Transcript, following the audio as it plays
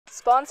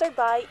Sponsored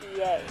by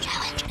EA.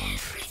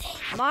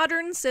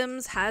 Modern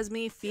Sims has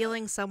me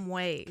feeling some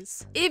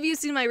ways. If you've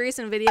seen my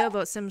recent video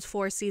about Sims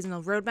 4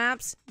 seasonal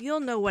roadmaps, you'll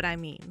know what I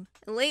mean.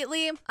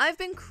 Lately, I've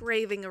been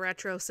craving a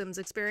retro Sims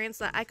experience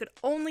that I could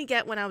only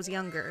get when I was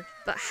younger.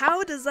 But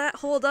how does that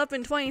hold up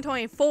in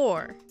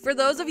 2024? For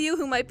those of you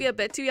who might be a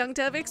bit too young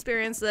to have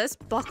experienced this,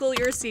 buckle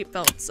your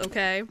seatbelts,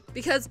 okay?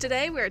 Because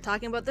today we are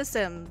talking about The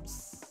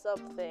Sims.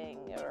 Something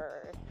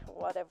or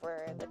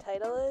whatever the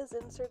title is,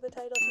 insert the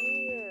title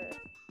here.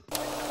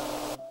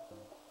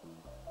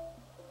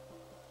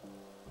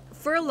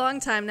 For a long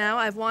time now,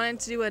 I've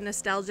wanted to do a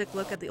nostalgic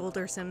look at the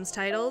older Sims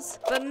titles,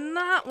 but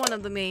not one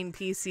of the main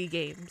PC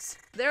games.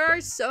 There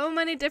are so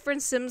many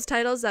different Sims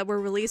titles that were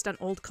released on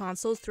old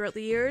consoles throughout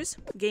the years.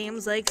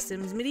 Games like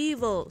Sims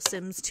Medieval,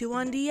 Sims 2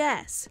 on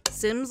DS,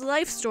 Sims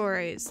Life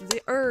Stories,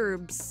 The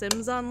Herbs,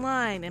 Sims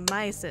Online, and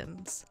My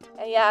Sims.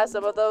 And yeah,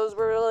 some of those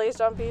were released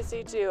on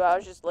PC too. I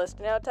was just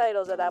listing out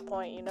titles at that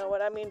point, you know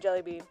what I mean,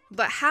 Jellybean.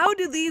 But how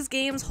do these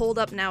games hold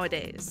up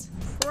nowadays?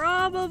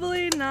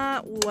 Probably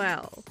not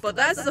well. But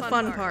that's the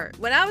fun part.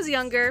 When I was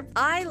younger,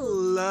 I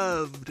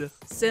loved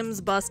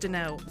Sims Bustin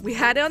Out. We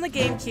had it on the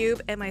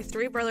GameCube, and my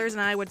three brothers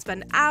and I would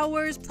spend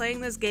hours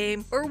playing this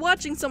game or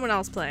watching someone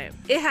else play it.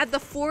 It had the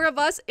four of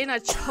us in a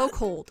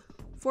chokehold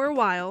for a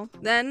while.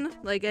 Then,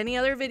 like any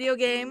other video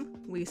game,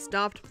 we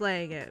stopped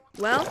playing it.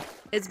 Well,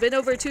 it's been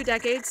over 2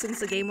 decades since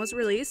the game was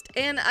released,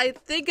 and I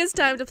think it's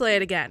time to play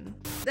it again.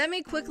 Let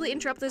me quickly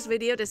interrupt this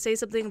video to say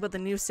something about the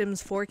new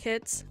Sims 4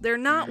 kits. They're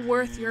not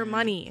worth your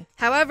money.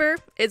 However,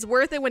 it's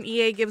worth it when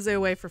EA gives it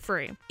away for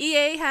free.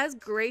 EA has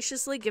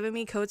graciously given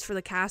me codes for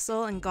the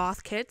Castle and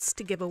Goth kits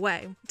to give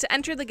away. To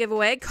enter the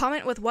giveaway,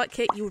 comment with what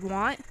kit you would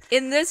want.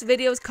 In this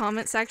video's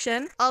comment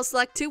section, I'll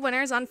select 2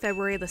 winners on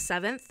February the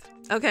 7th.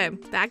 Okay,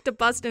 back to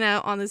busting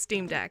out on the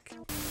Steam Deck.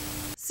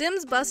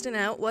 Sims Bustin'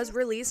 Out was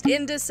released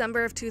in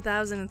December of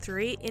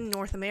 2003 in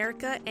North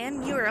America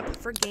and Europe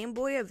for Game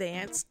Boy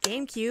Advance,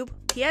 GameCube,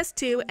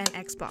 PS2, and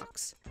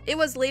Xbox. It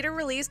was later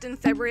released in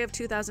February of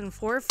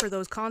 2004 for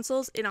those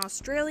consoles in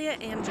Australia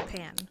and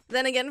Japan.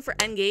 Then again for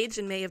N-Gage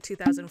in May of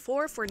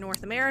 2004 for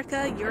North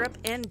America, Europe,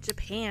 and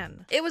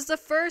Japan. It was the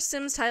first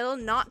Sims title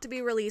not to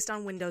be released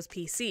on Windows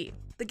PC.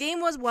 The game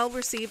was well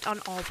received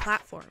on all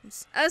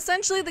platforms.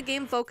 Essentially, the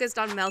game focused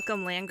on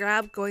Malcolm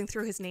Landgrab going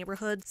through his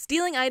neighborhood,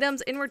 stealing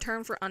items in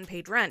return for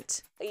unpaid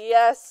rent.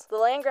 Yes, the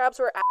land grabs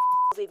were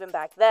even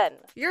back then.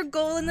 Your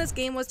goal in this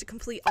game was to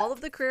complete all of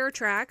the career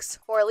tracks,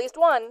 or at least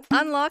one,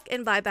 unlock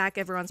and buy back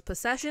everyone's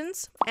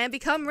possessions, and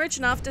become rich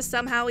enough to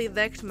somehow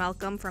evict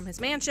Malcolm from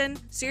his mansion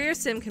so your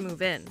sim can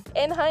move in.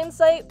 In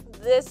hindsight,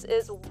 this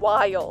is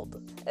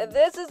wild.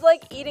 This is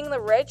like eating the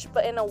rich,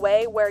 but in a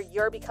way where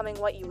you're becoming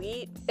what you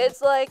eat.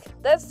 It's like,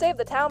 let's save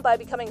the town by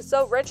becoming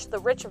so rich the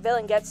rich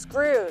villain gets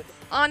screwed.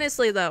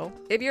 Honestly though,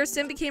 if your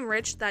sim became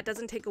rich, that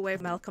doesn't take away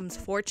Malcolm's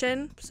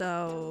fortune,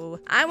 so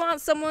I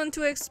want someone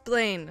to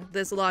explain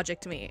this logic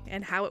to me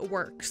and how it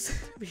works,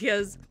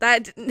 because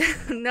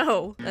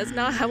no, that's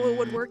not how it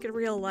would work in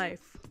real life.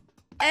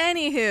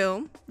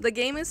 Anywho, the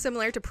game is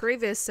similar to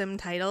previous Sim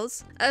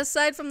titles,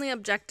 aside from the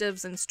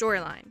objectives and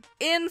storyline.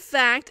 In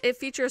fact, it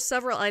features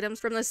several items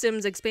from the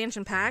Sims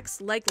expansion packs,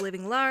 like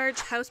Living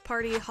Large, House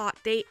Party, Hot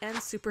Date, and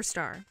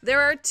Superstar.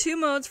 There are 2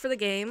 modes for the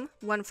game,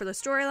 one for the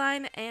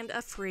storyline, and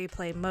a free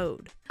play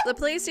mode. The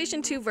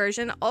PlayStation 2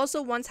 version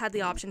also once had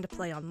the option to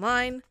play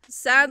online.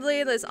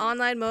 Sadly, this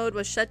online mode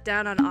was shut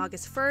down on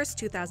August 1st,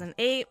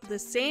 2008, the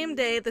same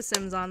day The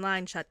Sims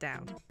Online shut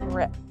down.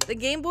 RIP. The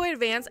Game Boy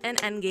Advance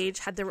and N-Gage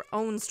had their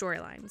own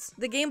storylines.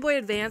 The Game Boy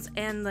Advance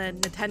and the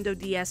Nintendo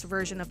DS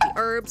version of The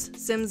Herbs,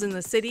 Sims in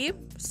the City,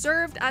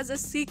 served as a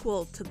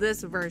sequel to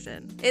this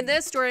version. In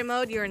this story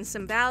mode, you're in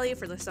Sim Valley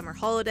for the summer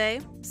holiday.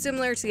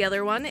 Similar to the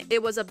other one,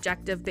 it was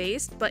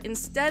objective-based, but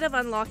instead of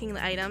unlocking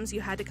the items, you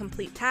had to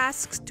complete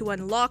tasks to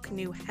unlock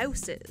new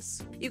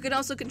houses. You could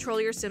also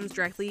control your Sims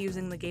directly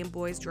using the Game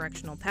Boy's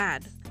directional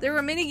pad. There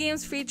were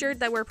mini-games featured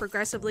that were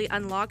progressively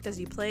unlocked as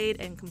you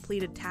played and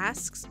completed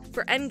tasks.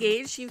 For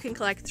N-Gage, you can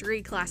collect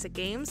 3 classic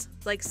games,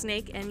 like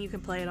Snake, and you can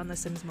play it on the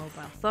Sims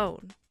mobile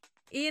phone.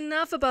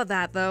 Enough about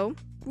that though.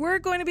 We're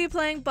going to be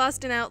playing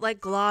Bustin' Out like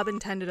Glob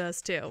intended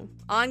us to,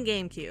 on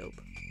GameCube.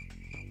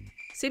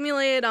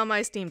 Simulated on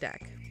my Steam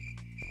Deck.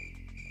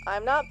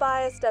 I'm not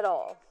biased at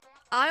all.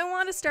 I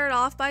want to start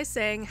off by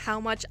saying how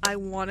much I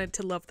wanted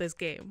to love this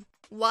game.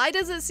 Why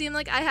does it seem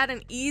like I had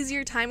an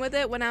easier time with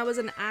it when I was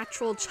an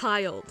actual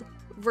child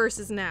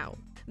versus now?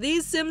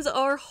 These Sims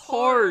are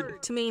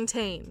hard to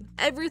maintain.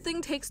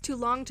 Everything takes too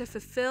long to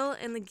fulfill,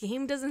 and the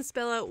game doesn't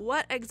spell out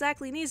what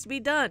exactly needs to be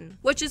done,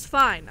 which is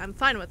fine. I'm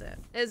fine with it.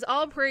 It's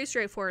all pretty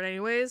straightforward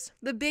anyways.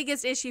 The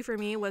biggest issue for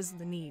me was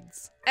the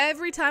needs.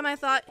 Every time I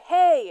thought,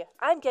 hey,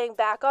 I'm getting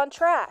back on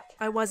track,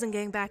 I wasn't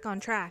getting back on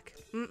track.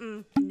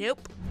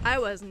 Nope, I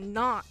was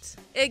not.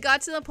 It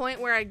got to the point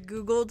where I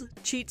googled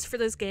cheats for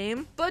this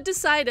game, but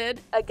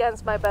decided,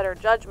 against my better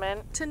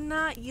judgment, to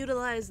not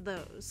utilize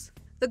those.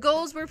 The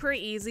goals were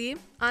pretty easy,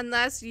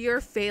 unless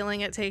you're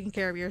failing at taking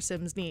care of your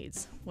Sim's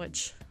needs,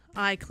 which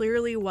I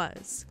clearly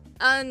was.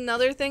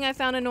 Another thing I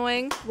found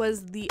annoying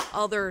was the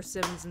other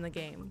Sims in the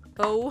game.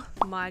 Oh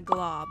my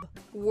glob.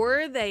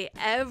 Were they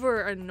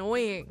ever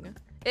annoying?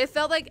 It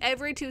felt like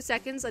every 2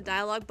 seconds a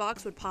dialogue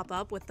box would pop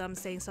up with them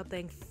saying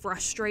something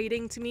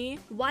frustrating to me.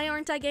 Why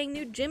aren't I getting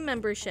new gym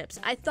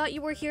memberships? I thought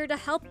you were here to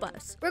help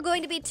us. We're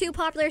going to be 2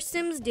 popular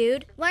Sims,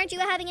 dude. Why aren't you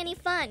having any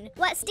fun?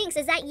 What stinks,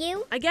 is that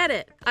you? I get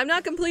it. I'm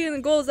not completing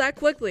the goals that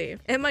quickly.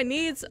 And my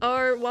needs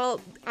are,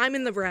 well, I'm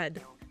in the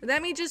red.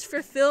 Let me just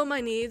fulfill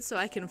my needs so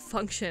I can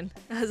function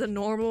as a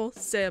normal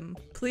Sim.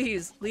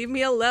 Please, leave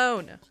me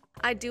alone.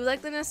 I do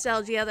like the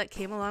nostalgia that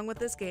came along with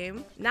this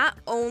game. Not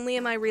only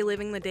am I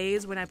reliving the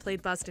days when I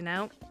played Bustin'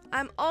 Out,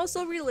 I'm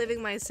also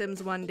reliving my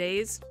Sims 1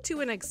 days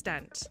to an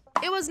extent.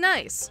 It was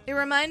nice. It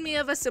reminded me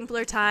of a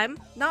simpler time,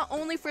 not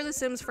only for the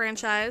Sims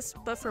franchise,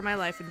 but for my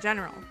life in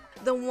general.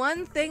 The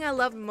one thing I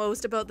loved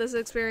most about this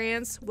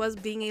experience was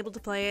being able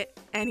to play it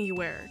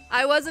anywhere.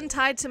 I wasn't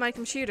tied to my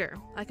computer.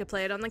 I could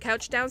play it on the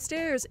couch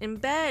downstairs, in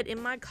bed, in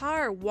my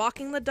car,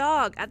 walking the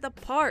dog, at the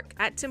park,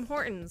 at Tim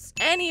Hortons,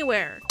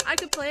 anywhere. I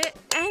could play it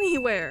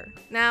anywhere.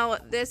 Now,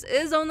 this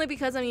is only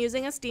because I'm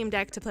using a Steam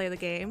Deck to play the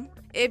game.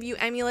 If you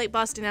emulate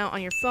Bustin' Out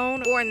on your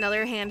phone or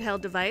another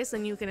handheld device,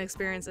 then you can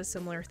experience a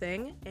similar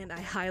thing, and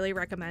I highly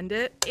recommend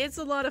it. It's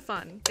a lot of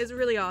fun. It's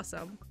really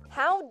awesome.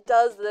 How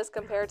does this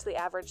compare to the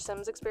average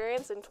Sims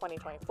experience in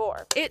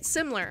 2024? It's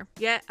similar,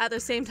 yet at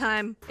the same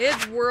time,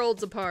 it's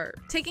worlds apart.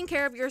 Taking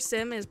care of your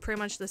Sim is pretty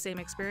much the same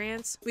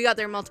experience. We got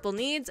their multiple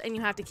needs, and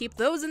you have to keep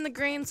those in the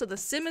green so the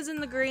Sim is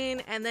in the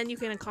green, and then you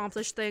can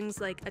accomplish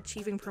things like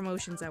achieving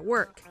promotions at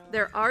work.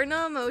 There are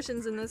no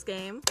emotions in this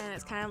game, and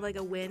it's kind of like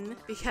a win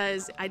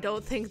because I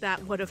don't think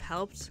that would have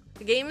helped.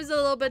 The game is a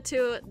little bit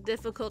too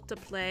difficult to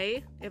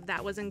play if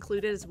that was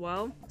included as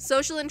well.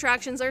 Social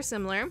interactions are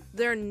similar.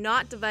 They're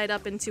not divided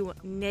up into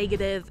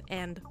negative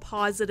and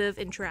positive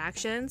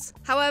interactions.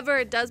 However,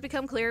 it does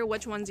become clear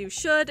which ones you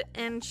should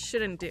and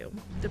shouldn't do,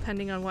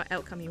 depending on what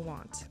outcome you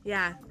want.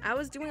 Yeah, I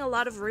was doing a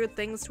lot of rude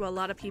things to a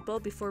lot of people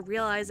before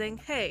realizing,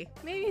 hey,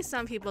 maybe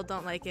some people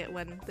don't like it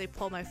when they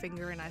pull my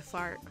finger and I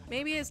fart.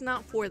 Maybe it's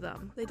not for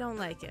them. They don't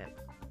like it.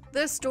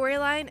 The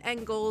storyline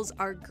and goals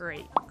are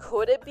great.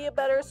 Could it be a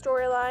better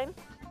storyline?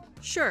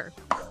 Sure.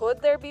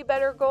 Could there be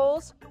better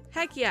goals?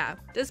 Heck yeah.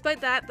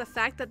 Despite that, the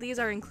fact that these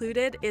are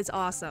included is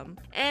awesome.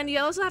 And you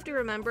also have to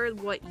remember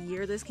what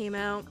year this came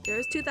out.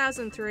 There's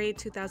 2003,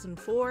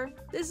 2004.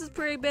 This is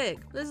pretty big.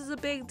 This is a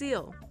big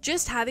deal.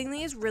 Just having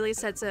these really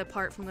sets it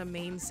apart from the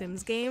main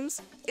Sims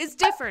games. It's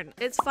different.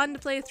 It's fun to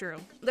play through.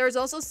 There's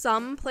also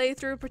some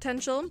playthrough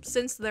potential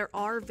since there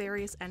are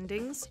various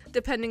endings,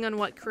 depending on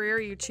what career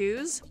you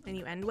choose and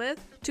you end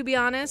with. To be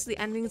honest, the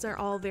endings are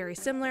all very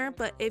similar,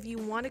 but if you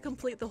want to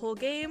complete the whole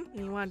game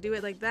and you want to do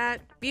it like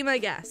that, be my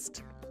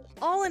guest.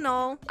 All in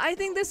all, I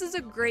think this is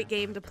a great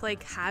game to play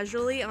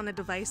casually on a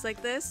device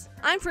like this.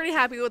 I'm pretty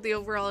happy with the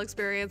overall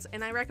experience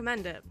and I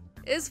recommend it.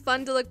 It's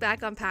fun to look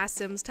back on past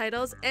Sims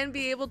titles and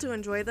be able to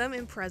enjoy them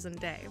in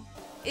present day.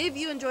 If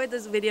you enjoyed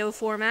this video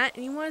format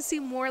and you want to see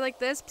more like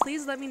this,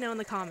 please let me know in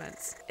the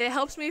comments. It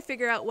helps me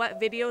figure out what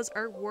videos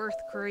are worth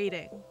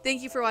creating.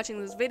 Thank you for watching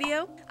this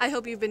video. I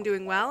hope you've been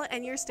doing well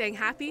and you're staying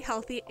happy,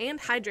 healthy, and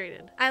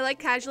hydrated. I like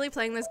casually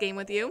playing this game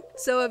with you,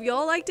 so if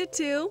y'all liked it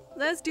too,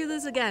 let's do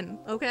this again,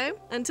 okay?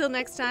 Until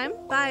next time,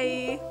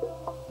 bye!